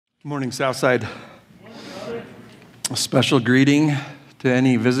Good morning, Southside. A special greeting to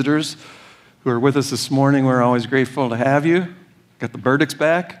any visitors who are with us this morning. We're always grateful to have you. Got the Burdicks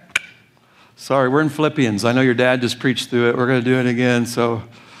back. Sorry, we're in Philippians. I know your dad just preached through it. We're going to do it again. So,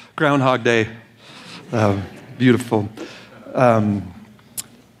 Groundhog Day. Beautiful. Wanted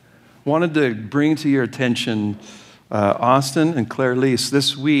to bring to your attention Austin and Claire Lease.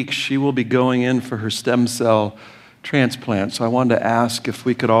 This week, she will be going in for her stem cell transplant. So I wanted to ask if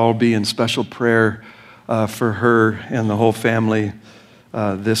we could all be in special prayer for her and the whole family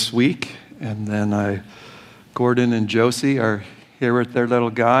this week. And then Gordon and Josie are here with their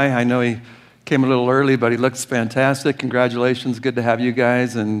little guy. I know he came a little early, but he looks fantastic. Congratulations. Good to have you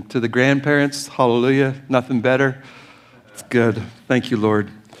guys. And to the grandparents, hallelujah. Nothing better. It's good. Thank you,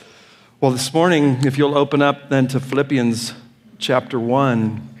 Lord. Well, this morning, if you'll open up then to Philippians chapter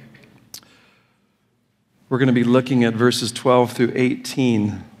 1, we're going to be looking at verses 12 through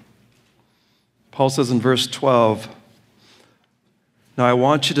 18. Paul says in verse 12, "Now I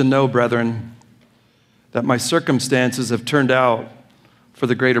want you to know, brethren, that my circumstances have turned out for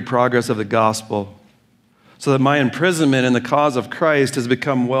the greater progress of the gospel, so that my imprisonment in the cause of Christ has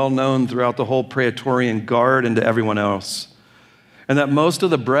become well known throughout the whole Praetorian Guard and to everyone else. And that most of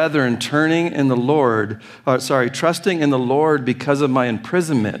the brethren trusting in the Lord because of my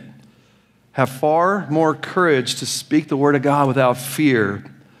imprisonment, have far more courage to speak the word of God without fear.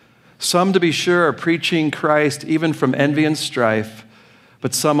 Some, to be sure, are preaching Christ even from envy and strife,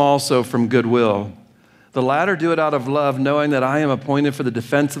 but some also from goodwill. The latter do it out of love, knowing that I am appointed for the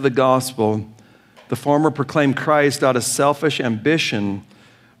defense of the gospel. The former proclaim Christ out of selfish ambition,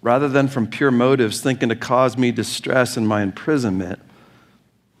 rather than from pure motives, thinking to cause me distress in my imprisonment.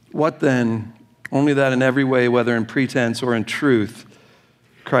 What then? Only that in every way, whether in pretense or in truth,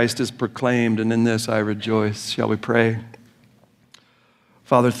 Christ is proclaimed, and in this I rejoice." Shall we pray?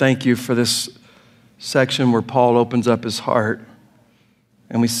 Father, thank you for this section where Paul opens up his heart,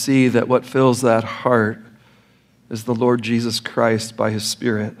 and we see that what fills that heart is the Lord Jesus Christ by his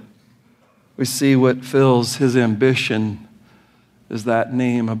Spirit. We see what fills his ambition is that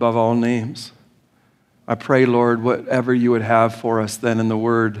name above all names. I pray, Lord, whatever you would have for us then in the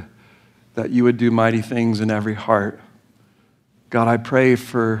word, that you would do mighty things in every heart. God, I pray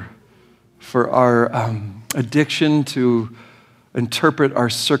for our addiction to interpret our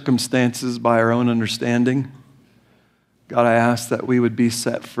circumstances by our own understanding. God, I ask that we would be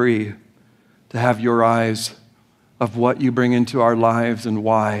set free to have your eyes of what you bring into our lives and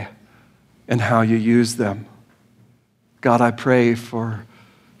why and how you use them. God, I pray for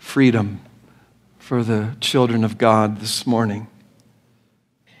freedom for the children of God this morning.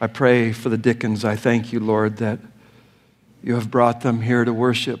 I pray for the Dickens. I thank you, Lord, that you have brought them here to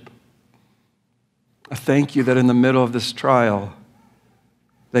worship. I thank you that in the middle of this trial,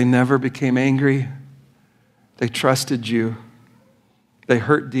 they never became angry. They trusted you. They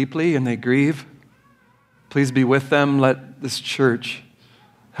hurt deeply and they grieve. Please be with them. Let this church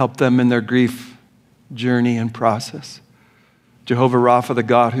help them in their grief journey and process. Jehovah Rapha, the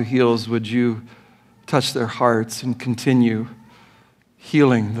God who heals, would you touch their hearts and continue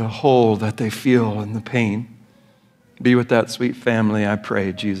healing the hole that they feel and the pain. Be with that sweet family, I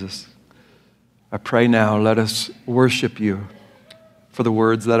pray, Jesus. I pray now, let us worship you for the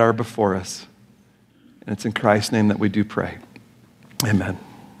words that are before us. And it's in Christ's name that we do pray. Amen.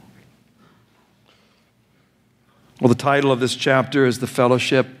 Well, the title of this chapter is The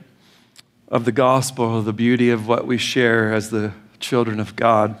Fellowship of the Gospel, the beauty of what we share as the children of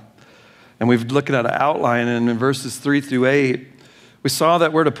God. And we've looking at an outline, and in verses 3 through 8, we saw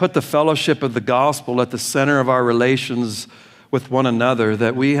that we're to put the fellowship of the gospel at the center of our relations with one another,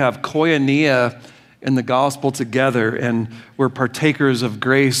 that we have koinonia in the gospel together, and we're partakers of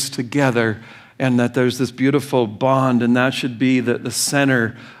grace together, and that there's this beautiful bond, and that should be the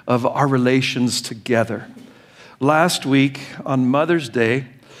center of our relations together. Last week, on Mother's Day,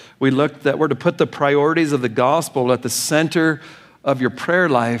 we looked that we're to put the priorities of the gospel at the center of your prayer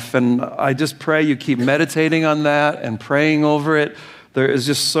life. And I just pray you keep meditating on that and praying over it. There is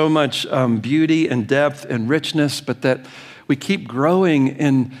just so much beauty and depth and richness, but that we keep growing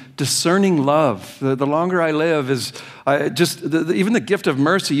in discerning love. The longer I live is even the gift of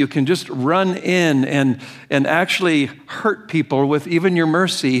mercy. You can just run in and actually hurt people with even your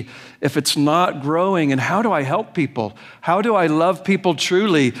mercy if it's not growing. And how do I help people? How do I love people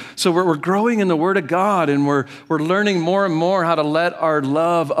truly? So we're growing in the Word of God, and we're learning more and more how to let our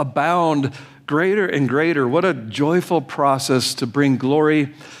love abound greater and greater. What a joyful process to bring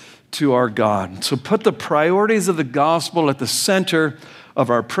glory to our God. So put the priorities of the gospel at the center of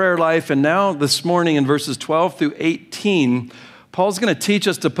our prayer life. And now this morning in verses 12 through 18, Paul's going to teach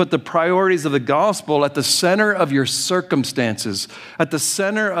us to put the priorities of the gospel at the center of your circumstances, at the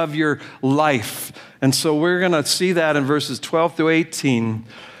center of your life. And so we're going to see that in verses 12 through 18.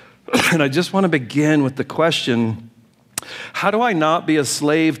 And I just want to begin with the question, how do I not be a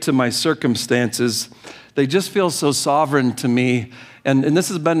slave to my circumstances? They just feel so sovereign to me. And this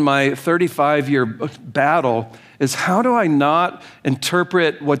has been my 35-year battle, is how do I not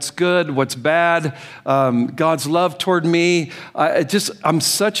interpret what's good, what's bad, God's love toward me? I'm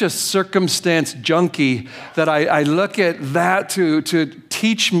such a circumstance junkie that I look at that to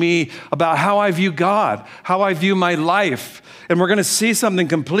teach me about how I view God, how I view my life. And we're going to see something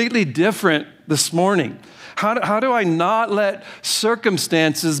completely different this morning. How do I not let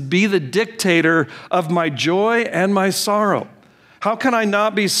circumstances be the dictator of my joy and my sorrow? How can I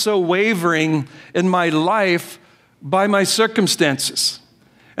not be so wavering in my life by my circumstances?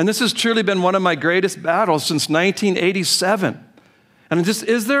 And this has truly been one of my greatest battles since 1987. And just,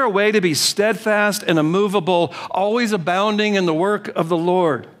 is there a way to be steadfast and immovable, always abounding in the work of the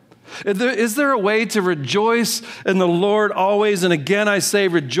Lord? Is there a way to rejoice in the Lord always? And again, I say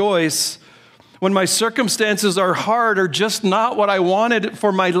rejoice when my circumstances are hard or just not what I wanted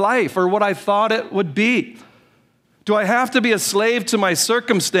for my life or what I thought it would be. Do I have to be a slave to my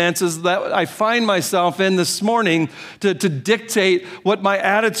circumstances that I find myself in this morning to dictate what my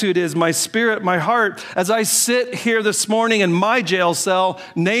attitude is, my spirit, my heart? As I sit here this morning in my jail cell,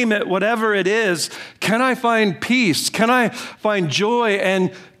 name it, whatever it is, can I find peace? Can I find joy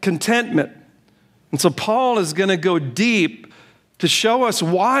and contentment? And so Paul is going to go deep to show us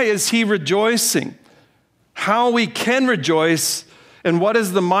why is he rejoicing, how we can rejoice, and what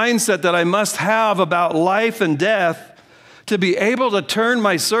is the mindset that I must have about life and death to be able to turn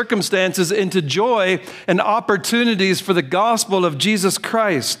my circumstances into joy and opportunities for the gospel of Jesus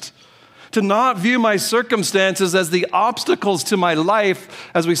Christ. To not view my circumstances as the obstacles to my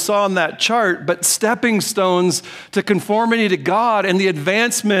life, as we saw in that chart, but stepping stones to conformity to God and the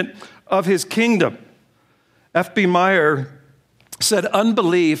advancement of his kingdom. F.B. Meyer said,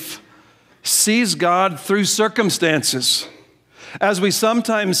 unbelief sees God through circumstances, as we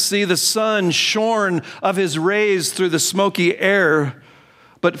sometimes see the sun shorn of his rays through the smoky air.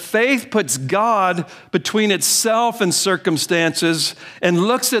 But faith puts God between itself and circumstances and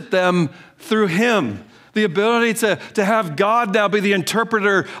looks at them through him. The ability to have God now be the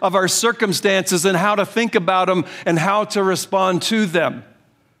interpreter of our circumstances and how to think about them and how to respond to them.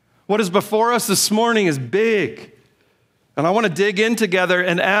 What is before us this morning is big. And I want to dig in together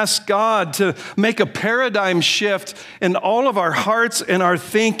and ask God to make a paradigm shift in all of our hearts and our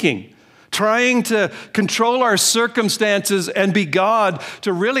thinking, trying to control our circumstances and be God,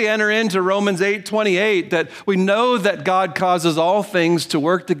 to really enter into Romans 8:28, that we know that God causes all things to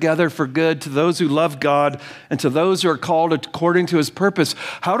work together for good to those who love God and to those who are called according to his purpose.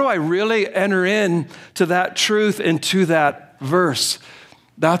 How do I really enter in to that truth and to that verse?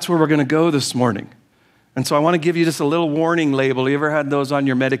 That's where we're going to go this morning. And so I want to give you just a little warning label. You ever had those on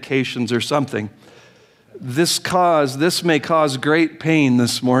your medications or something? This may cause great pain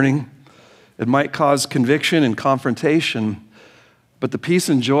this morning. It might cause conviction and confrontation, but the peace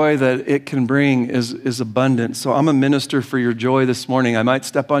and joy that it can bring is abundant. So I'm a minister for your joy this morning. I might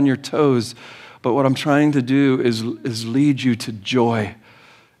step on your toes, but what I'm trying to do is lead you to joy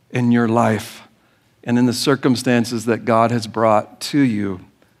in your life and in the circumstances that God has brought to you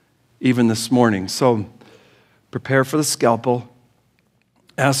even this morning. So prepare for the scalpel.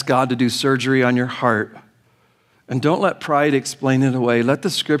 Ask God to do surgery on your heart. And don't let pride explain it away. Let the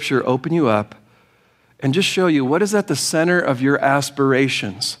scripture open you up and just show you what is at the center of your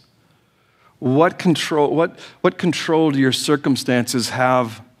aspirations. What control do your circumstances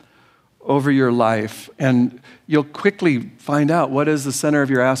have over your life? And you'll quickly find out what is the center of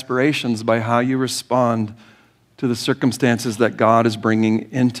your aspirations by how you respond to the circumstances that God is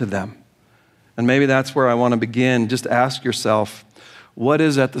bringing into them. And maybe that's where I want to begin. Just ask yourself, what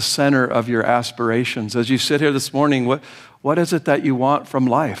is at the center of your aspirations? As you sit here this morning, what is it that you want from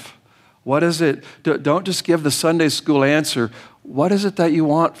life? What is it? Don't just give the Sunday school answer. What is it that you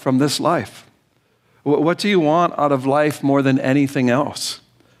want from this life? What do you want out of life more than anything else?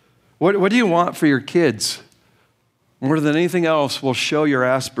 What do you want for your kids? More than anything else will show your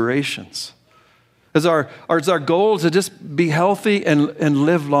aspirations. Is our goal to just be healthy and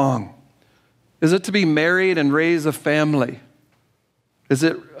live long? Is it to be married and raise a family? Is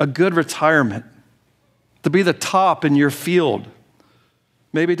it a good retirement? To be the top in your field?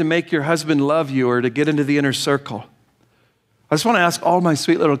 Maybe to make your husband love you or to get into the inner circle? I just want to ask all my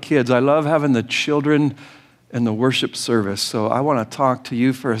sweet little kids. I love having the children in the worship service, so I want to talk to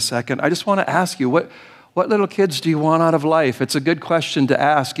you for a second. I just want to ask you, What little kids do you want out of life? It's a good question to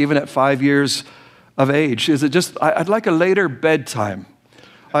ask, even at 5 years of age. Is it just, I'd like a later bedtime.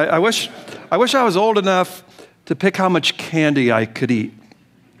 I wish I was old enough to pick how much candy I could eat.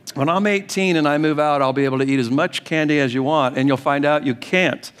 When I'm 18 and I move out, I'll be able to eat as much candy as you want, and you'll find out you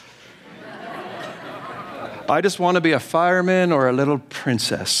can't. I just want to be a fireman or a little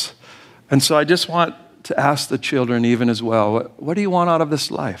princess. And so I just want to ask the children even as well, what do you want out of this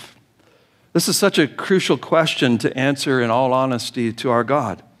life? This is such a crucial question to answer in all honesty to our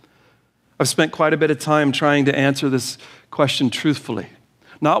God. I've spent quite a bit of time trying to answer this question truthfully.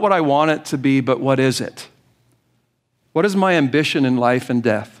 Not what I want it to be, but what is it? What is my ambition in life and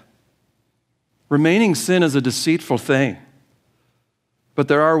death? Remaining sin is a deceitful thing, but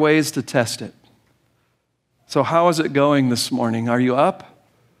there are ways to test it. So how is it going this morning? Are you up?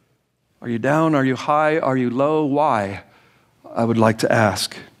 Are you down? Are you high? Are you low? Why? I would like to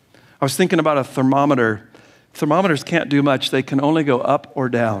ask. I was thinking about a thermometer. Thermometers can't do much. They can only go up or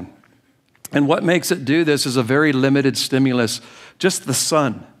down. And what makes it do this is a very limited stimulus, just the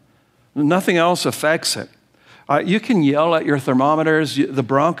sun. Nothing else affects it. You can yell at your thermometers. The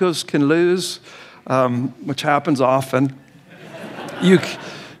Broncos can lose, which happens often. You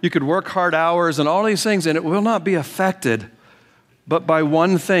could work hard hours and all these things, and it will not be affected but by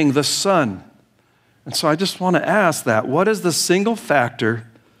one thing, the sun. And so I just want to ask that. What is the single factor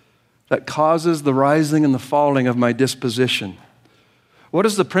that causes the rising and the falling of my disposition? What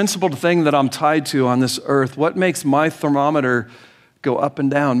is the principled thing that I'm tied to on this earth? What makes my thermometer go up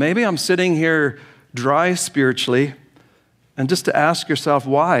and down? Maybe I'm sitting here dry spiritually, and just to ask yourself,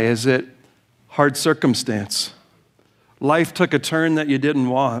 why? Is it hard circumstance? Life took a turn that you didn't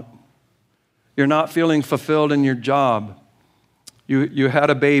want. You're not feeling fulfilled in your job. You had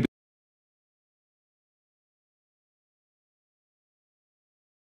a baby.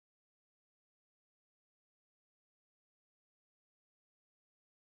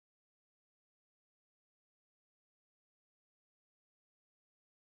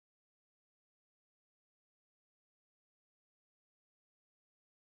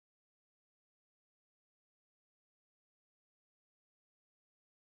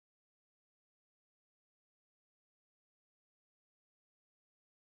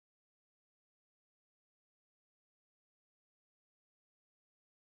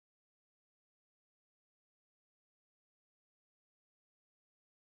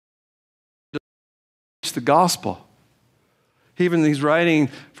 The gospel. He's writing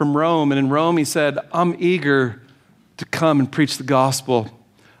from Rome, and in Rome he said, I'm eager to come and preach the gospel.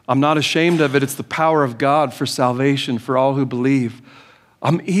 I'm not ashamed of it. It's the power of God for salvation for all who believe.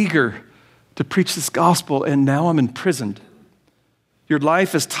 I'm eager to preach this gospel, and now I'm imprisoned. Your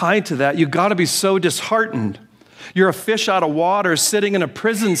life is tied to that. You've got to be so disheartened. You're a fish out of water sitting in a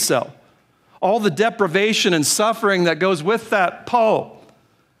prison cell. All the deprivation and suffering that goes with that, Paul.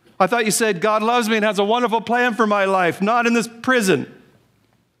 I thought you said God loves me and has a wonderful plan for my life, not in this prison.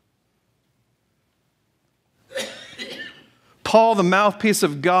 Paul, the mouthpiece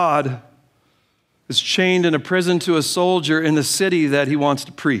of God, is chained in a prison to a soldier in the city that he wants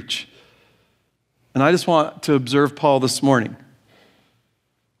to preach. And I just want to observe Paul this morning.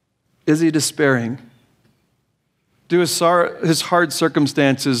 Is he despairing? Do his hard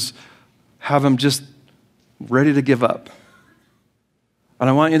circumstances have him just ready to give up? And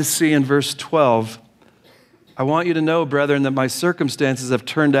I want you to see in verse 12, I want you to know, brethren, that my circumstances have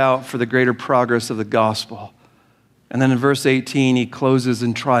turned out for the greater progress of the gospel. And then in verse 18, he closes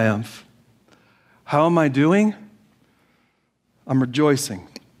in triumph. How am I doing? I'm rejoicing.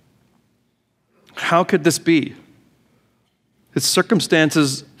 How could this be? His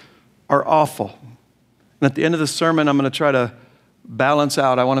circumstances are awful. And at the end of the sermon, I'm going to try to balance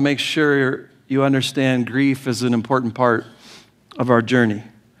out. I want to make sure you understand grief is an important part of our journey.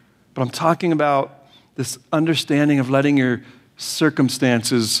 But I'm talking about this understanding of letting your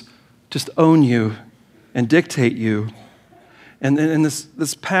circumstances just own you and dictate you. And in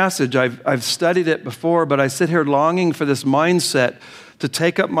this passage, I've studied it before, but I sit here longing for this mindset to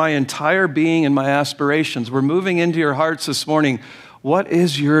take up my entire being and my aspirations. We're moving into your hearts this morning. What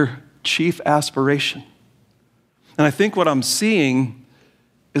is your chief aspiration? And I think what I'm seeing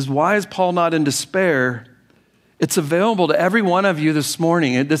is, why is Paul not in despair? It's available to every one of you this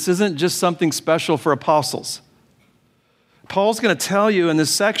morning. This isn't just something special for apostles. Paul's going to tell you in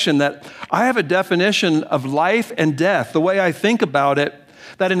this section that I have a definition of life and death, the way I think about it,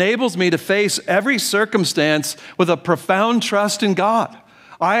 that enables me to face every circumstance with a profound trust in God.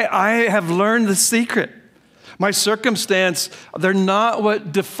 I have learned the secret. My circumstance, they're not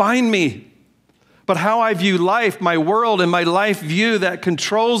what define me, but how I view life, my world, and my life view that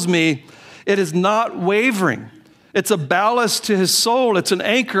controls me It is not wavering. It's a ballast to his soul. It's an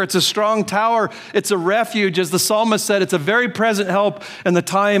anchor. It's a strong tower. It's a refuge. As the psalmist said, it's a very present help in the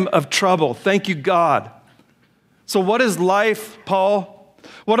time of trouble. Thank you, God. So what is life, Paul?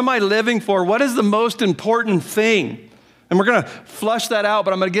 What am I living for? What is the most important thing? And we're going to flush that out,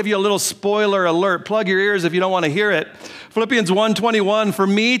 but I'm going to give you a little spoiler alert. Plug your ears if you don't want to hear it. Philippians 1:21, for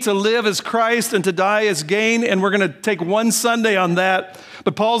me to live is Christ and to die is gain. And we're going to take one Sunday on that.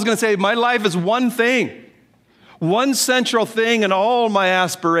 But Paul's going to say, my life is one thing. One central thing in all my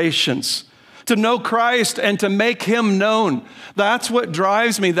aspirations, to know Christ and to make him known. That's what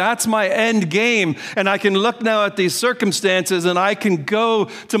drives me. That's my end game. And I can look now at these circumstances and I can go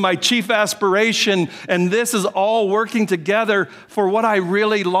to my chief aspiration. And this is all working together for what I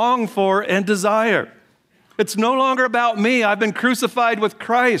really long for and desire. It's no longer about me. I've been crucified with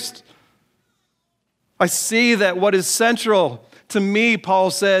Christ. I see that what is central to me,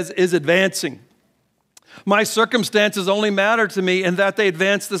 Paul says, is advancing. My circumstances only matter to me in that they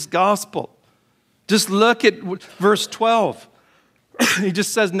advance this gospel. Just look at verse 12. He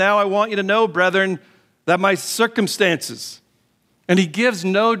just says, now I want you to know, brethren, that my circumstances, and he gives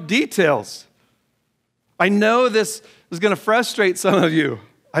no details. I know this is going to frustrate some of you.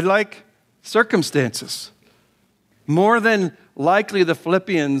 I like circumstances. More than likely, the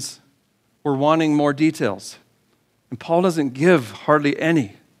Philippians were wanting more details. And Paul doesn't give hardly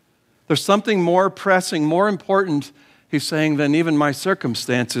any. There's something more pressing, more important, he's saying, than even my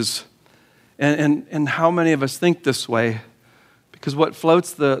circumstances. And how many of us think this way? Because what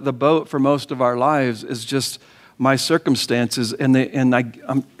floats the boat for most of our lives is just my circumstances. And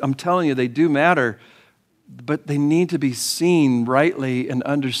I'm telling you, they do matter, but they need to be seen rightly and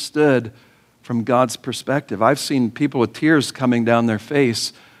understood from God's perspective. I've seen people with tears coming down their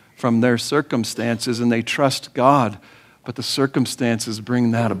face from their circumstances, and they trust God, but the circumstances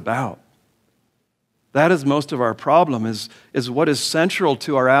bring that about. That is most of our problem, is what is central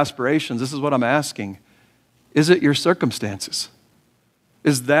to our aspirations. This is what I'm asking. Is it your circumstances?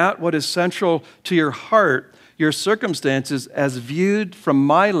 Is that what is central to your heart, your circumstances, as viewed from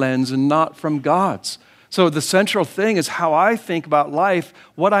my lens and not from God's? So the central thing is how I think about life,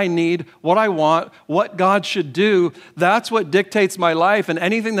 what I need, what I want, what God should do. That's what dictates my life, and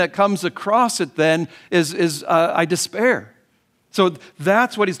anything that comes across it then is I despair. So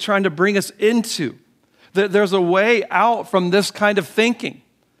that's what he's trying to bring us into. There's a way out from this kind of thinking.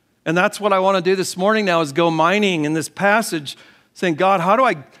 And that's what I want to do this morning now, is go mining in this passage, saying, God, how do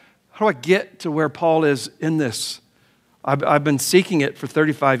I get to where Paul is in this? I've been seeking it for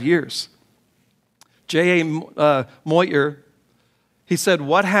 35 years. J.A. Moyer, he said,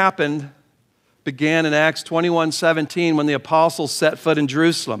 what happened began in Acts 21:17 when the apostles set foot in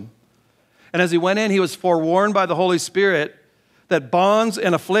Jerusalem. And as he went in, he was forewarned by the Holy Spirit that bonds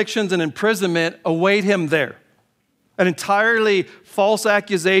and afflictions and imprisonment await him there. An entirely false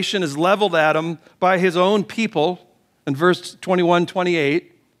accusation is leveled at him by his own people in verse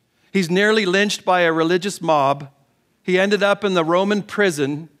 21-28. He's nearly lynched by a religious mob. He ended up in the Roman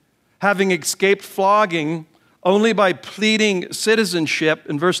prison, having escaped flogging only by pleading citizenship.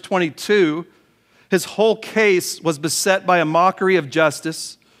 In verse 22, his whole case was beset by a mockery of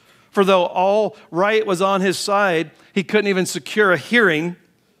justice. For though all right was on his side, he couldn't even secure a hearing.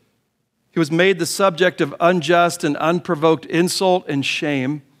 He was made the subject of unjust and unprovoked insult and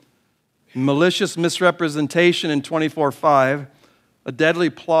shame, malicious misrepresentation in 24:5, a deadly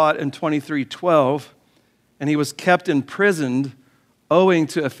plot in 23:12, and he was kept imprisoned owing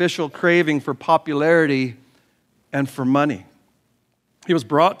to official craving for popularity and for money. He was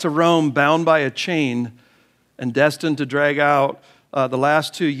brought to Rome bound by a chain and destined to drag out the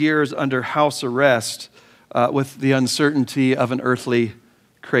last 2 years under house arrest with the uncertainty of an earthly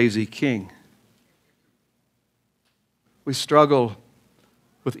crazy king. We struggle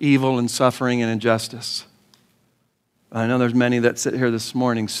with evil and suffering and injustice. I know there's many that sit here this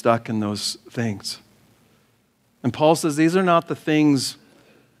morning stuck in those things. And Paul says, these are not the things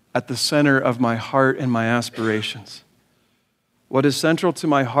at the center of my heart and my aspirations. What is central to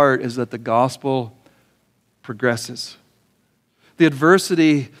my heart is that the gospel progresses. The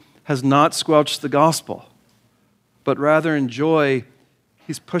adversity has not squelched the gospel, but rather in joy,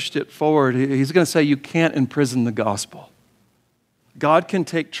 he's pushed it forward. He's going to say, you can't imprison the gospel. God can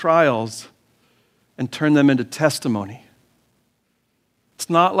take trials and turn them into testimony. It's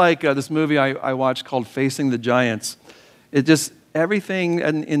not like this movie I watched called Facing the Giants. It just, everything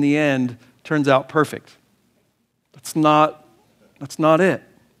in the end turns out perfect. That's not it.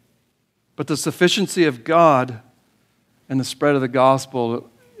 But the sufficiency of God and the spread of the gospel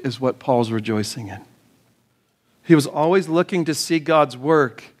is what Paul's rejoicing in. He was always looking to see God's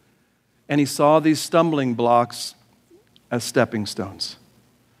work and he saw these stumbling blocks as stepping stones.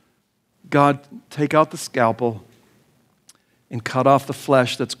 God, take out the scalpel and cut off the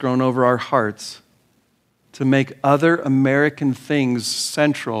flesh that's grown over our hearts to make other American things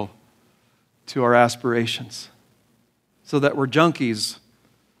central to our aspirations, so that we're junkies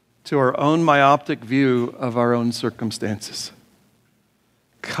to our own myopic view of our own circumstances.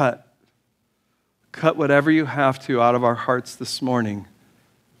 Cut whatever you have to out of our hearts this morning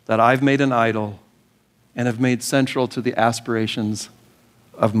that I've made an idol and have made central to the aspirations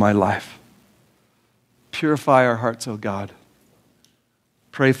of my life. Purify our hearts, O God.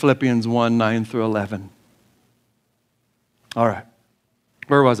 Pray Philippians 1, 9 through 11. All right.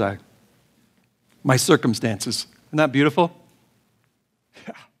 Where was I? My circumstances. Isn't that beautiful?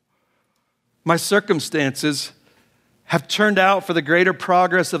 Yeah. My circumstances have turned out for the greater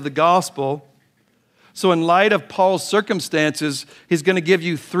progress of the gospel. So in light of Paul's circumstances, he's going to give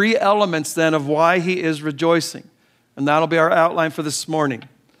you 3 elements then of why he is rejoicing. And that'll be our outline for this morning.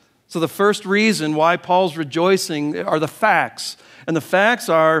 So the first reason why Paul's rejoicing are the facts. And the facts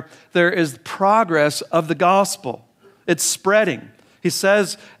are there is progress of the gospel. It's spreading. He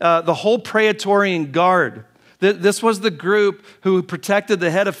says the whole Praetorian Guard. This was the group who protected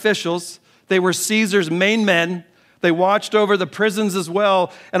the head officials. They were Caesar's main men. They watched over the prisons as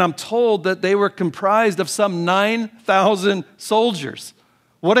well. And I'm told that they were comprised of some 9,000 soldiers.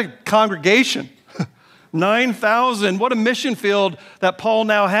 What a congregation. 9,000. What a mission field that Paul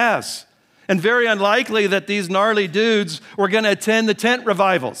now has. And very unlikely that these gnarly dudes were going to attend the tent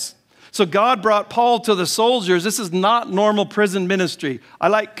revivals. So God brought Paul to the soldiers. This is not normal prison ministry. I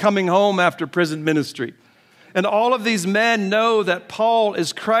like coming home after prison ministry. And all of these men know that Paul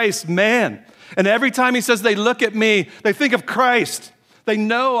is Christ's man. And every time he says they look at me, they think of Christ. They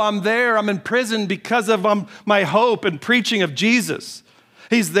know I'm there. I'm in prison because of my hope and preaching of Jesus.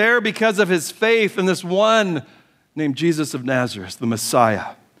 He's there because of his faith in this one named Jesus of Nazareth, the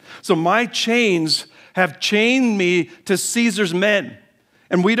Messiah. So my chains have chained me to Caesar's men.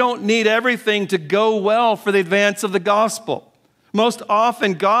 And we don't need everything to go well for the advance of the gospel. Most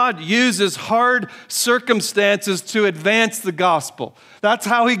often, God uses hard circumstances to advance the gospel. That's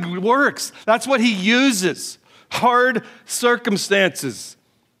how he works. That's what he uses. Hard circumstances.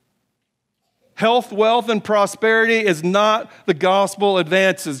 Health, wealth, and prosperity is not the gospel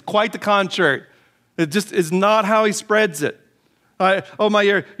advances. Quite the contrary. It just is not how he spreads it.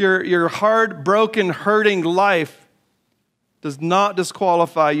 Your hard, broken, hurting life does not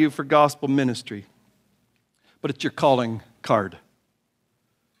disqualify you for gospel ministry, but it's your calling card.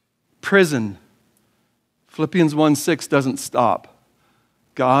 Prison. Philippians 1:6 doesn't stop.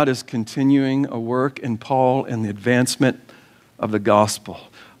 God is continuing a work in Paul in the advancement of the gospel.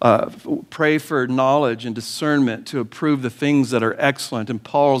 Pray for knowledge and discernment to approve the things that are excellent. And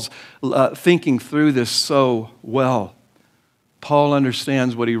Paul's thinking through this so well. Paul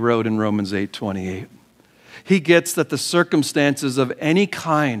understands what he wrote in Romans 8:28. He gets that the circumstances of any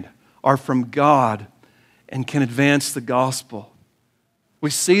kind are from God and can advance the gospel.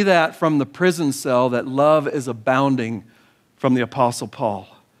 We see that from the prison cell, that love is abounding from the Apostle Paul.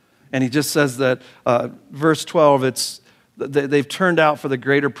 And he just says that, verse 12, they've turned out for the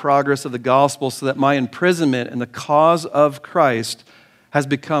greater progress of the gospel so that my imprisonment in the cause of Christ has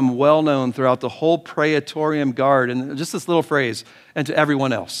become well known throughout the whole Praetorian Guard. And just this little phrase, and to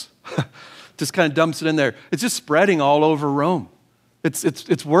everyone else. Just kind of dumps it in there. It's just spreading all over Rome.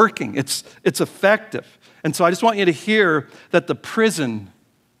 It's working. It's effective. And so I just want you to hear that the prison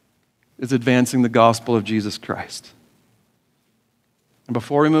is advancing the gospel of Jesus Christ. And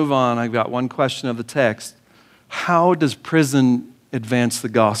before we move on, I've got one question of the text. How does prison advance the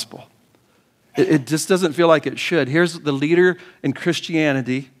gospel? It just doesn't feel like it should. Here's the leader in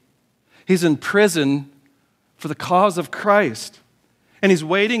Christianity. He's in prison for the cause of Christ. And he's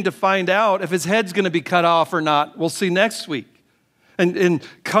waiting to find out if his head's going to be cut off or not. We'll see next week. And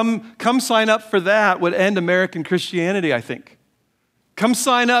come sign up for that would end American Christianity, I think. Come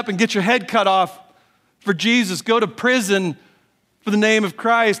sign up and get your head cut off for Jesus. Go to prison for the name of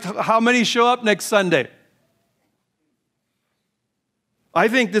Christ. How many show up next Sunday? I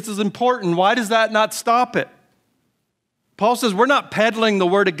think this is important. Why does that not stop it? Paul says, we're not peddling the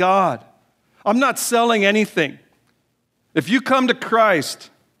word of God. I'm not selling anything. If you come to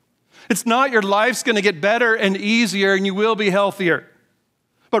Christ, it's not your life's going to get better and easier and you will be healthier.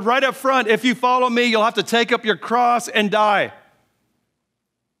 But right up front, if you follow me, you'll have to take up your cross and die.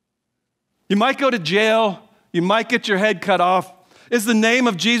 You might go to jail. You might get your head cut off. Is the name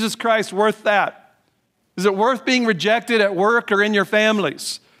of Jesus Christ worth that? Is it worth being rejected at work or in your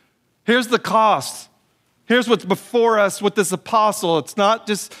families? Here's the cost. Here's what's before us with this apostle. It's not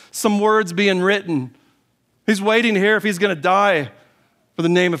just some words being written. He's waiting to hear if he's going to die for the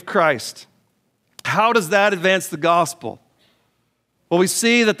name of Christ. How does that advance the gospel? Well, we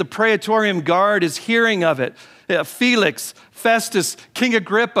see that the Praetorian Guard is hearing of it. Felix, Festus, King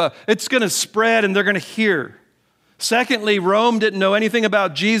Agrippa, it's going to spread and they're going to hear. Secondly, Rome didn't know anything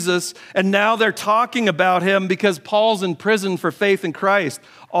about Jesus, and now they're talking about him because Paul's in prison for faith in Christ.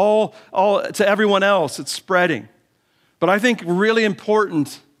 All to everyone else, it's spreading. But I think really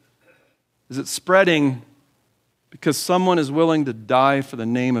important is it's spreading because someone is willing to die for the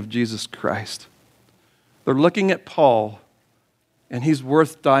name of Jesus Christ. They're looking at Paul, and he's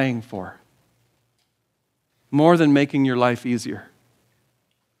worth dying for. More than making your life easier.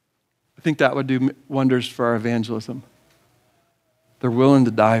 I think that would do wonders for our evangelism. They're willing to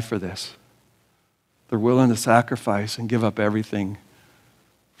die for this. They're willing to sacrifice and give up everything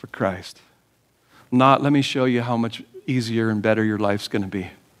for Christ. Not, let me show you how much easier and better your life's going to be.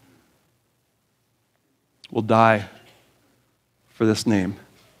 We'll die for this name.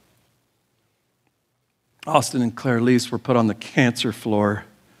 Austin and Claire Lease were put on the cancer floor,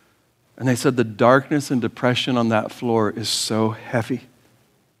 and they said the darkness and depression on that floor is so heavy.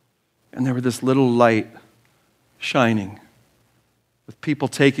 And there was this little light shining with people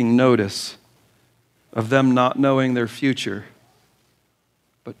taking notice of them not knowing their future,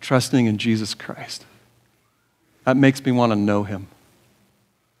 but trusting in Jesus Christ. That makes me want to know him.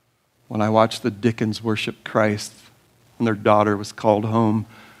 When I watch the Dickens worship Christ and their daughter was called home,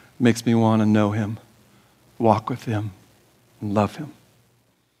 it makes me want to know him, walk with him, and love him.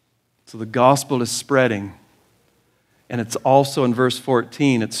 So the gospel is spreading. And it's also in verse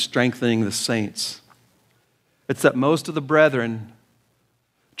 14, it's strengthening the saints. It's that most of the brethren,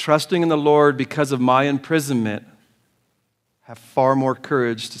 trusting in the Lord because of my imprisonment, have far more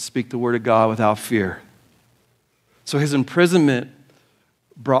courage to speak the word of God without fear. So his imprisonment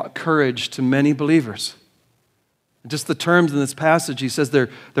brought courage to many believers. Just the terms in this passage, he says they're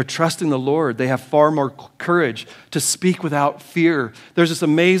trusting the Lord. They have far more courage to speak without fear. There's this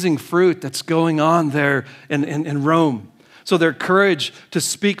amazing fruit that's going on there in Rome. So their courage to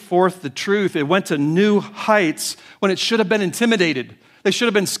speak forth the truth, it went to new heights when it should have been intimidated. They should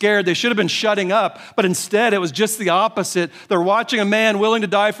have been scared. They should have been shutting up. But instead, it was just the opposite. They're watching a man willing to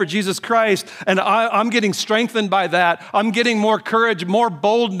die for Jesus Christ, and I'm getting strengthened by that. I'm getting more courage, more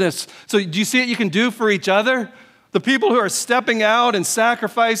boldness. So do you see what you can do for each other? The people who are stepping out and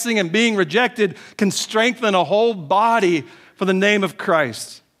sacrificing and being rejected can strengthen a whole body for the name of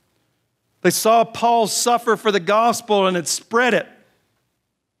Christ. They saw Paul suffer for the gospel and it spread it.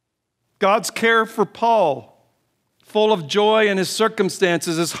 God's care for Paul, full of joy in his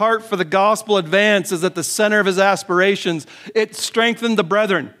circumstances, his heart for the gospel advance is at the center of his aspirations. It strengthened the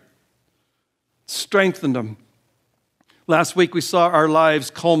brethren. Strengthened them. Last week we saw our lives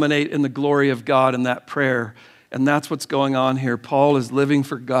culminate in the glory of God in that prayer. And that's what's going on here. Paul is living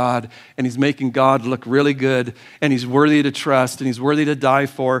for God, and he's making God look really good, and he's worthy to trust, and he's worthy to die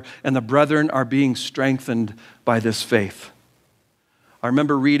for, and the brethren are being strengthened by this faith. I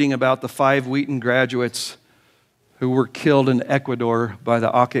remember reading about the 5 Wheaton graduates who were killed in Ecuador by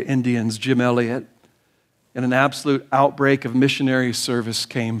the Auca Indians, Jim Elliot, and an absolute outbreak of missionary service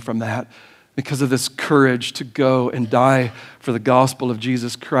came from that. Because of this courage to go and die for the gospel of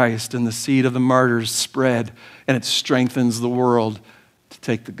Jesus Christ, and the seed of the martyrs spread, and it strengthens the world to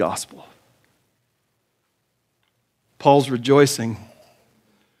take the gospel. Paul's rejoicing.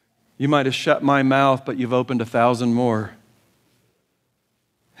 You might have shut my mouth, but you've opened 1,000 more.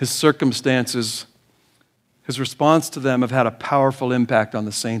 His circumstances, his response to them have had a powerful impact on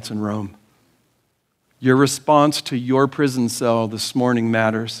the saints in Rome. Your response to your prison cell this morning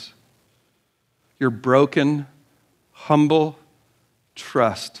matters. Your broken, humble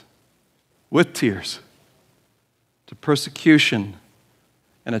trust with tears to persecution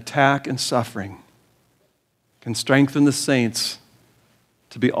and attack and suffering can strengthen the saints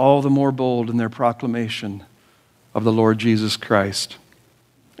to be all the more bold in their proclamation of the Lord Jesus Christ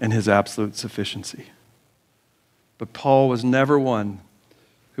and his absolute sufficiency. But Paul was never one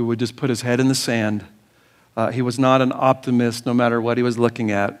who would just put his head in the sand. He was not an optimist no matter what he was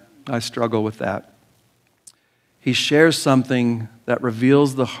looking at. I struggle with that. He shares something that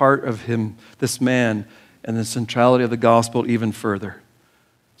reveals the heart of him, this man, and the centrality of the gospel even further.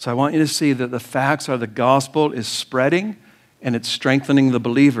 So I want you to see that the facts are the gospel is spreading and it's strengthening the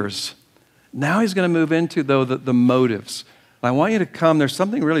believers. Now he's going to move into, though, the motives. I want you to come. There's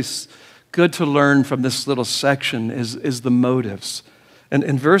something really good to learn from this little section is the motives. And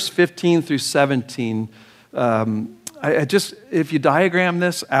in verse 15 through 17, if you diagram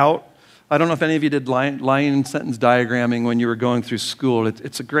this out, I don't know if any of you did line sentence diagramming when you were going through school.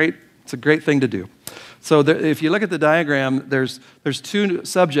 It's a great thing to do. So if you look at the diagram, there's two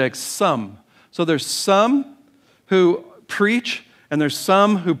subjects, some. So there's some who preach, and there's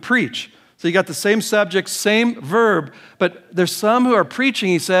some who preach. So you got the same subject, same verb, but there's some who are preaching,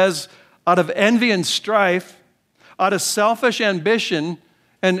 he says, out of envy and strife, out of selfish ambition,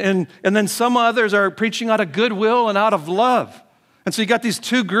 and then some others are preaching out of goodwill and out of love. And so you got these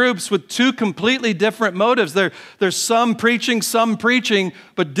two groups with two completely different motives. There's some preaching,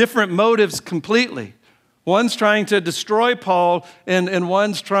 but different motives completely. One's trying to destroy Paul, and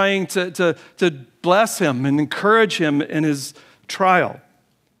one's trying to bless him and encourage him in his trial.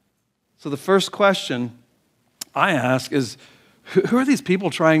 So the first question I ask is, who are these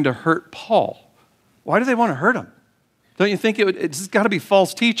people trying to hurt Paul? Why do they want to hurt him? Don't you think it's got to be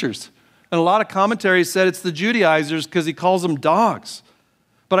false teachers? And a lot of commentaries said it's the Judaizers because he calls them dogs.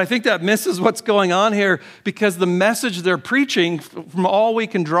 But I think that misses what's going on here, because the message they're preaching, from all we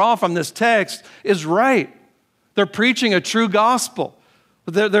can draw from this text, is right. They're preaching a true gospel.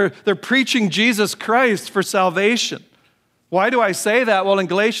 They're preaching Jesus Christ for salvation. Why do I say that? Well, in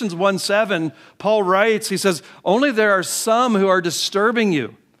Galatians 1:7, Paul writes, he says, only there are some who are disturbing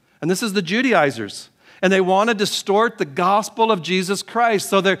you. And this is the Judaizers. And they want to distort the gospel of Jesus Christ.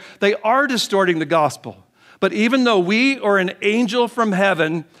 So they are distorting the gospel. But even though we or an angel from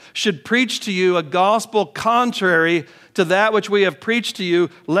heaven should preach to you a gospel contrary to that which we have preached to you,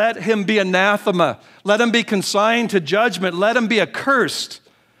 let him be anathema. Let him be consigned to judgment. Let him be accursed.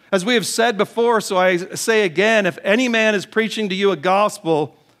 As we have said before, so I say again, if any man is preaching to you a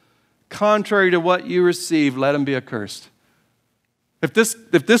gospel contrary to what you received, let him be accursed. If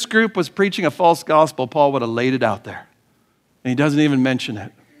this group was preaching a false gospel, Paul would have laid it out there. And he doesn't even mention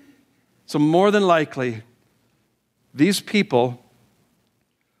it. So more than likely, these people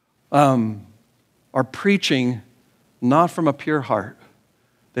are preaching not from a pure heart.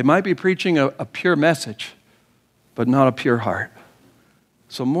 They might be preaching a pure message, but not a pure heart.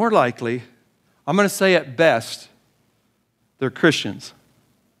 So more likely, I'm going to say at best, they're Christians.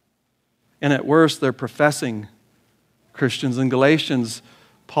 And at worst, they're professing Christians. In Galatians,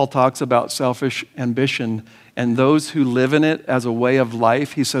 Paul talks about selfish ambition, and those who live in it as a way of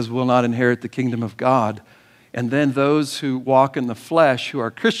life, he says, will not inherit the kingdom of God. And then those who walk in the flesh, who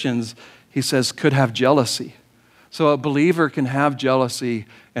are Christians, he says, could have jealousy. So a believer can have jealousy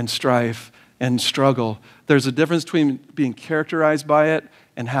and strife and struggle. There's a difference between being characterized by it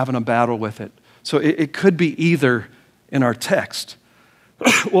and having a battle with it. So it could be either in our text.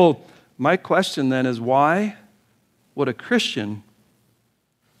 Well, my question then is, why would a Christian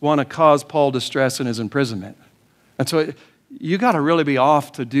want to cause Paul distress in his imprisonment? And so you got to really be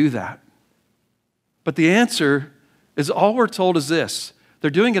off to do that. But the answer is, all we're told is this: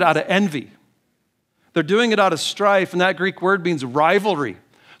 they're doing it out of envy. They're doing it out of strife, and that Greek word means rivalry.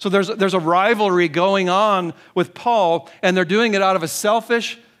 So there's a rivalry going on with Paul, and they're doing it out of a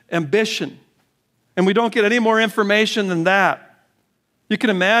selfish ambition. And we don't get any more information than that. You can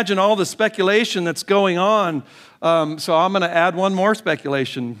imagine all the speculation that's going on. So I'm going to add one more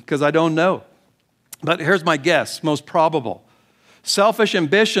speculation because I don't know. But here's my guess, most probable. Selfish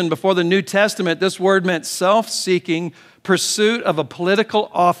ambition, before the New Testament, this word meant self-seeking pursuit of a political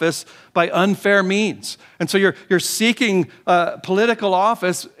office by unfair means. And so you're seeking political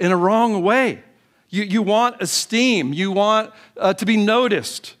office in a wrong way. You want esteem. You want to be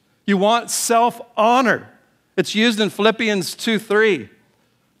noticed. You want self-honor. It's used in Philippians 2:3.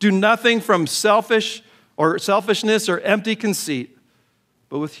 Do nothing from selfishness or empty conceit,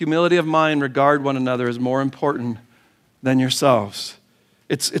 but with humility of mind regard one another as more important than yourselves.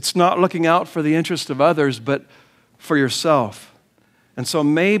 It's not looking out for the interest of others, but for yourself. And so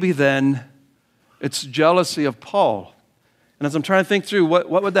maybe then it's jealousy of Paul. And as I'm trying to think through, what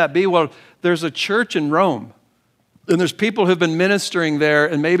would that be? Well, there's a church in Rome, and there's people who've been ministering there,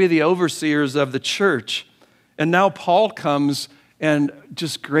 and maybe the overseers of the church. And now Paul comes, and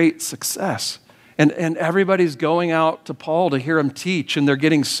just great success. And everybody's going out to Paul to hear him teach, and they're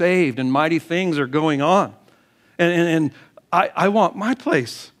getting saved, and mighty things are going on. And I want my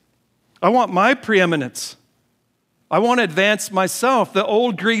place. I want my preeminence. I want to advance myself. The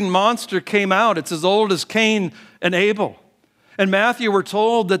old green monster came out. It's as old as Cain and Abel. And Matthew, we're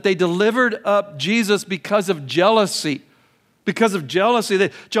told that they delivered up Jesus because of jealousy. Because of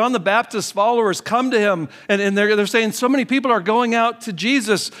jealousy. John the Baptist's followers come to him, and they're saying, so many people are going out to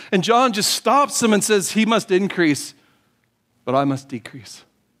Jesus. And John just stops them and says, he must increase, but I must decrease.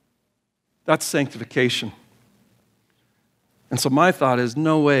 That's sanctification. And so my thought is,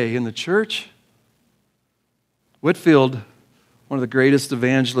 no way in the church. Whitfield, one of the greatest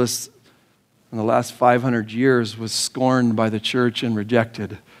evangelists in the last 500 years was scorned by the church and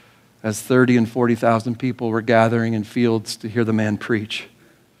rejected as 30 and 40,000 people were gathering in fields to hear the man preach.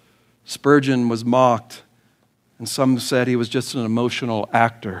 Spurgeon was mocked, and some said he was just an emotional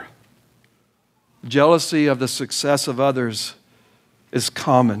actor. Jealousy of the success of others is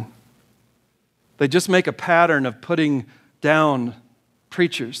common. They just make a pattern of putting down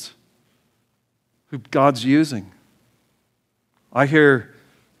preachers who God's using. I hear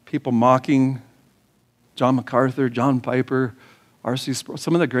people mocking John MacArthur, John Piper, R.C. Sproul,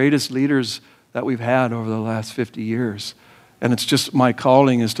 some of the greatest leaders that we've had over the last 50 years. And it's just my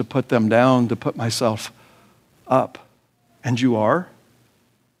calling is to put them down, to put myself up. And you are?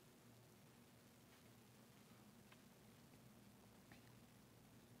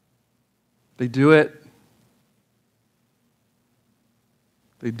 They do it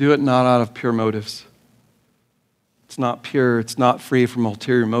not out of pure motives. It's not pure, it's not free from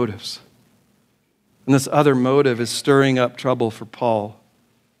ulterior motives. And this other motive is stirring up trouble for Paul.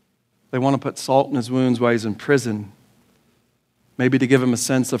 They want to put salt in his wounds while he's in prison. Maybe to give him a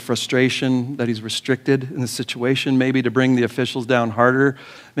sense of frustration that he's restricted in the situation. Maybe to bring the officials down harder.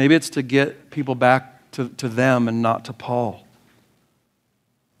 Maybe it's to get people back to them and not to Paul.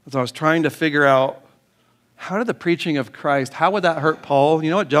 As I was trying to figure out, how did the preaching of Christ, how would that hurt Paul?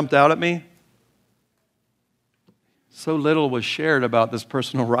 You know what jumped out at me? So little was shared about this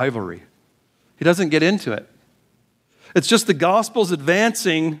personal rivalry. He doesn't get into it. It's just the gospel's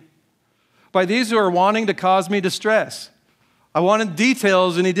advancing by these who are wanting to cause me distress. I wanted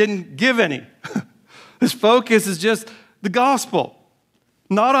details and he didn't give any. His focus is just the gospel.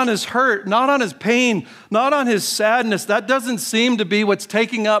 Not on his hurt, not on his pain, not on his sadness. That doesn't seem to be what's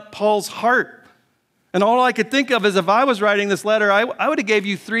taking up Paul's heart. And all I could think of is if I was writing this letter, I would have gave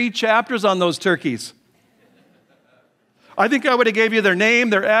you 3 chapters on those turkeys. I think I would have gave you their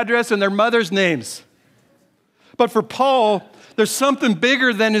name, their address, and their mother's names. But for Paul, there's something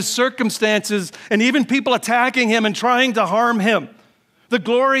bigger than his circumstances and even people attacking him and trying to harm him. The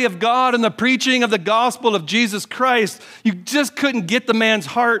glory of God and the preaching of the gospel of Jesus Christ, you just couldn't get the man's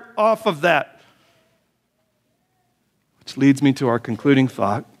heart off of that. Which leads me to our concluding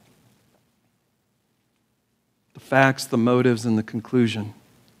thought. The facts, the motives, and the conclusion.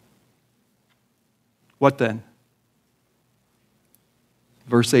 What then?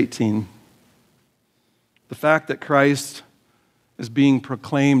 Verse 18. The fact that Christ is being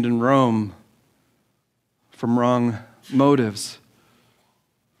proclaimed in Rome from wrong motives,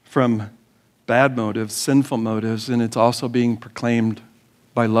 from bad motives, sinful motives, and it's also being proclaimed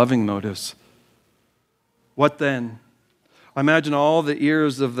by loving motives. What then? I imagine all the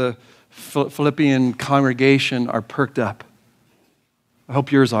ears of the Philippian congregation are perked up. I hope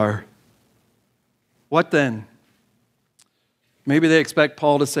yours are. What then? Maybe they expect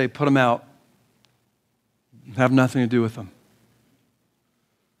Paul to say, put them out. Have nothing to do with them.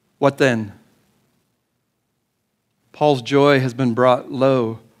 What then? Paul's joy has been brought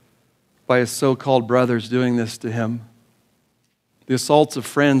low by his so-called brothers doing this to him. The assaults of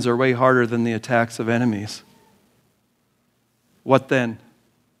friends are way harder than the attacks of enemies. What then?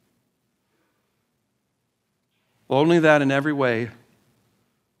 Well, only that in every way,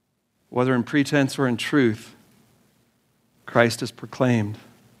 whether in pretense or in truth, Christ is proclaimed.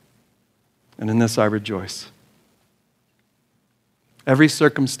 And in this I rejoice. Every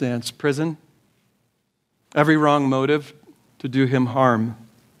circumstance, prison, every wrong motive to do him harm,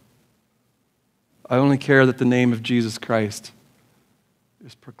 I only care that the name of Jesus Christ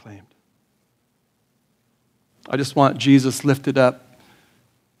is proclaimed. I just want Jesus lifted up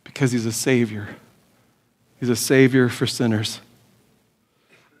because he's a Savior. He's a Savior for sinners.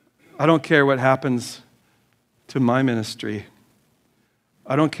 I don't care what happens to my ministry.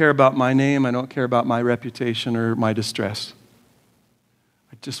 I don't care about my name. I don't care about my reputation or my distress.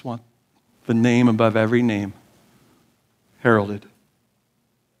 I just want the name above every name heralded.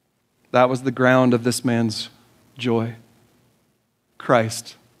 That was the ground of this man's joy.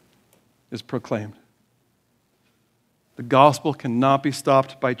 Christ is proclaimed. The gospel cannot be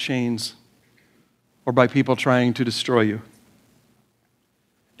stopped by chains or by people trying to destroy you.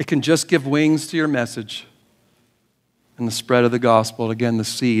 It can just give wings to your message and the spread of the gospel, again, the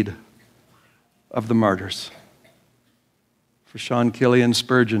seed of the martyrs. For Sean Kelly and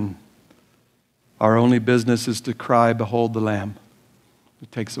Spurgeon, our only business is to cry, behold the Lamb who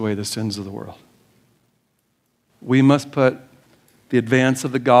takes away the sins of the world. We must put the advance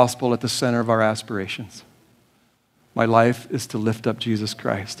of the gospel at the center of our aspirations. My life is to lift up Jesus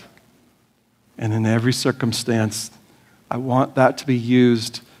Christ. And in every circumstance, I want that to be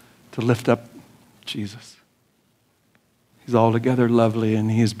used to lift up Jesus. He's altogether lovely,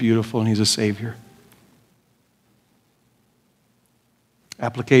 and He is beautiful, and He's a Savior.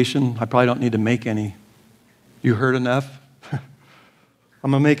 Application, I probably don't need to make any. You heard enough? I'm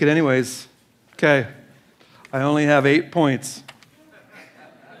going to make it anyways. Okay. I only have 8 points.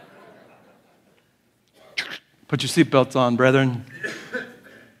 Put your seatbelts on, brethren.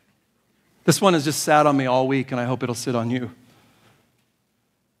 This one has just sat on me all week, and I hope it'll sit on you.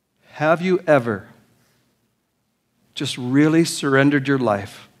 Have you ever just really surrendered your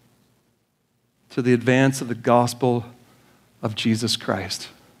life to the advance of the gospel of Jesus Christ?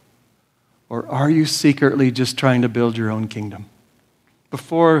 Or are you secretly just trying to build your own kingdom?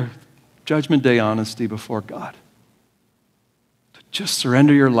 Before Judgment Day honesty before God. To just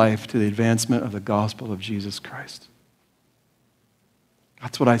surrender your life to the advancement of the gospel of Jesus Christ.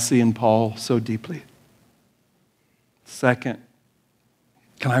 That's what I see in Paul so deeply. Second,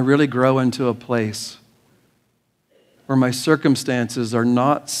 can I really grow into a place where my circumstances are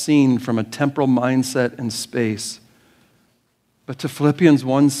not seen from a temporal mindset and space, but to Philippians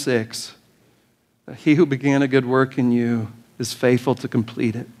 1:6, that He who began a good work in you is faithful to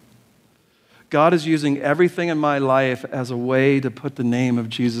complete it. God is using everything in my life as a way to put the name of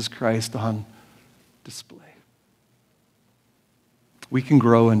Jesus Christ on display. We can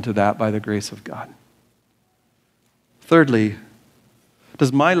grow into that by the grace of God. Thirdly,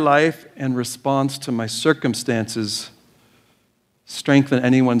 does my life and response to my circumstances strengthen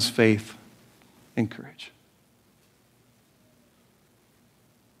anyone's faith and courage?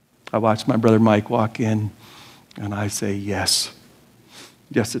 I watched my brother Mike walk in, and I say, yes.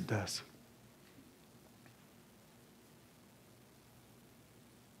 Yes, it does.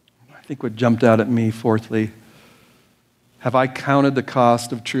 I think what jumped out at me, fourthly, have I counted the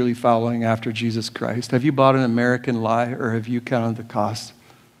cost of truly following after Jesus Christ? Have you bought an American lie, or have you counted the cost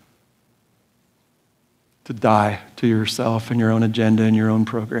to die to yourself and your own agenda and your own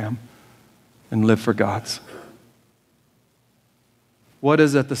program and live for God's? What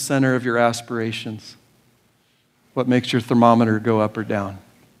is at the center of your aspirations? What makes your thermometer go up or down?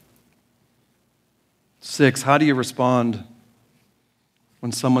 6, how do you respond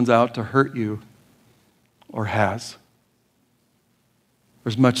when someone's out to hurt you or has?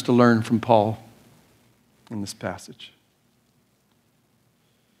 There's much to learn from Paul in this passage.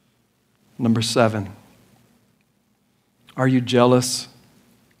 Number 7, are you jealous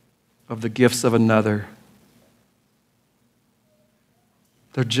of the gifts of another?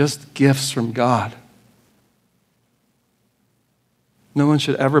 They're just gifts from God. No one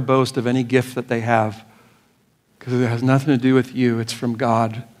should ever boast of any gift that they have, because it has nothing to do with you. It's from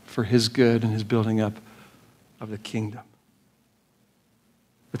God for His good and His building up of the kingdom.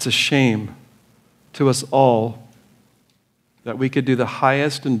 It's a shame to us all that we could do the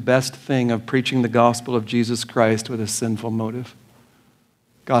highest and best thing of preaching the gospel of Jesus Christ with a sinful motive.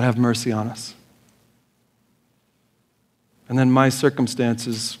 God have mercy on us. And then my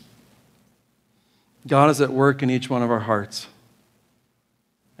circumstances, God is at work in each one of our hearts.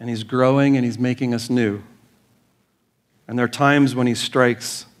 And He's growing and He's making us new. And there are times when He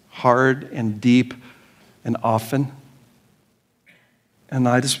strikes hard and deep and often. And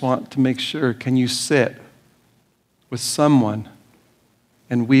I just want to make sure, can you sit with someone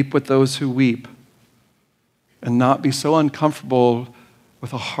and weep with those who weep and not be so uncomfortable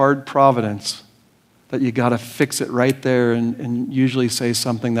with a hard providence that you got to fix it right there and usually say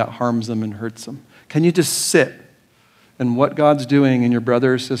something that harms them and hurts them? Can you just sit in what God's doing in your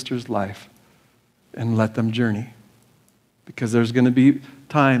brother or sister's life and let them journey? Because there's going to be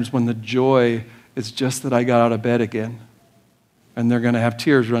times when the joy is just that I got out of bed again. And they're going to have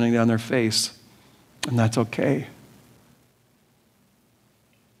tears running down their face. And that's okay.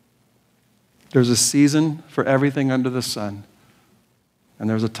 There's a season for everything under the sun. And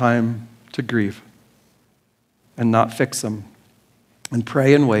there's a time to grieve and not fix them. And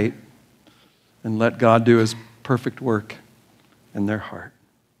pray and wait and let God do His perfect work in their heart.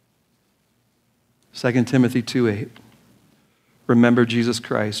 2 Timothy 2:8. Remember Jesus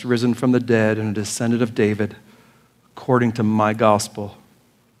Christ, risen from the dead and a descendant of David, according to my gospel,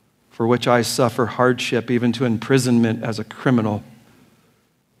 for which I suffer hardship, even to imprisonment as a criminal.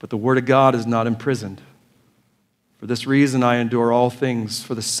 But the word of God is not imprisoned. For this reason I endure all things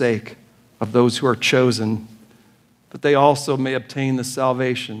for the sake of those who are chosen, that they also may obtain the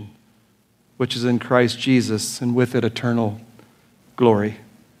salvation which is in Christ Jesus, and with it eternal glory.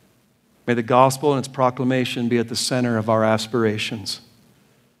 May the gospel and its proclamation be at the center of our aspirations.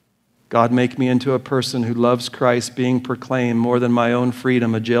 God, make me into a person who loves Christ being proclaimed more than my own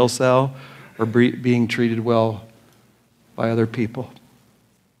freedom, a jail cell, or being treated well by other people.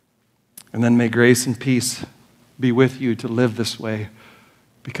 And then may grace and peace be with you, to live this way,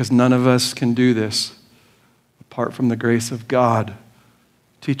 because none of us can do this apart from the grace of God,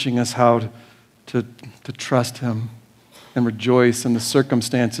 teaching us how to trust him and rejoice in the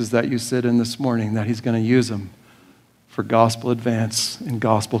circumstances that you sit in this morning, that he's going to use them for gospel advance and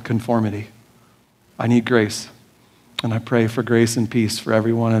gospel conformity. I need grace, and I pray for grace and peace for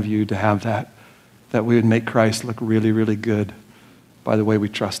every one of you to have that we would make Christ look really, really good by the way we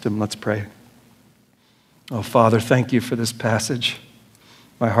trust him. Let's pray. Oh, Father, thank you for this passage.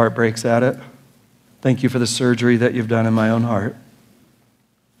 My heart breaks at it. Thank you for the surgery that you've done in my own heart.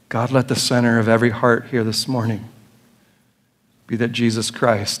 God, let the center of every heart here this morning be that Jesus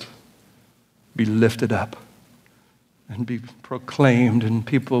Christ be lifted up and be proclaimed, and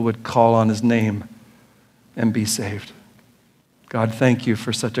people would call on his name and be saved. God, thank you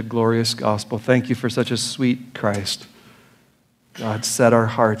for such a glorious gospel. Thank you for such a sweet Christ. God, set our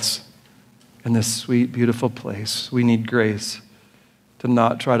hearts in this sweet, beautiful place. We need grace to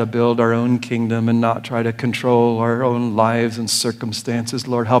not try to build our own kingdom and not try to control our own lives and circumstances.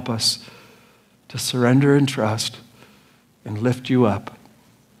 Lord, help us to surrender and trust and lift you up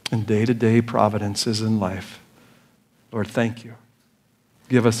in day-to-day providences in life. Lord, thank you.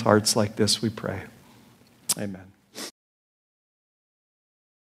 Give us hearts like this, we pray. Amen.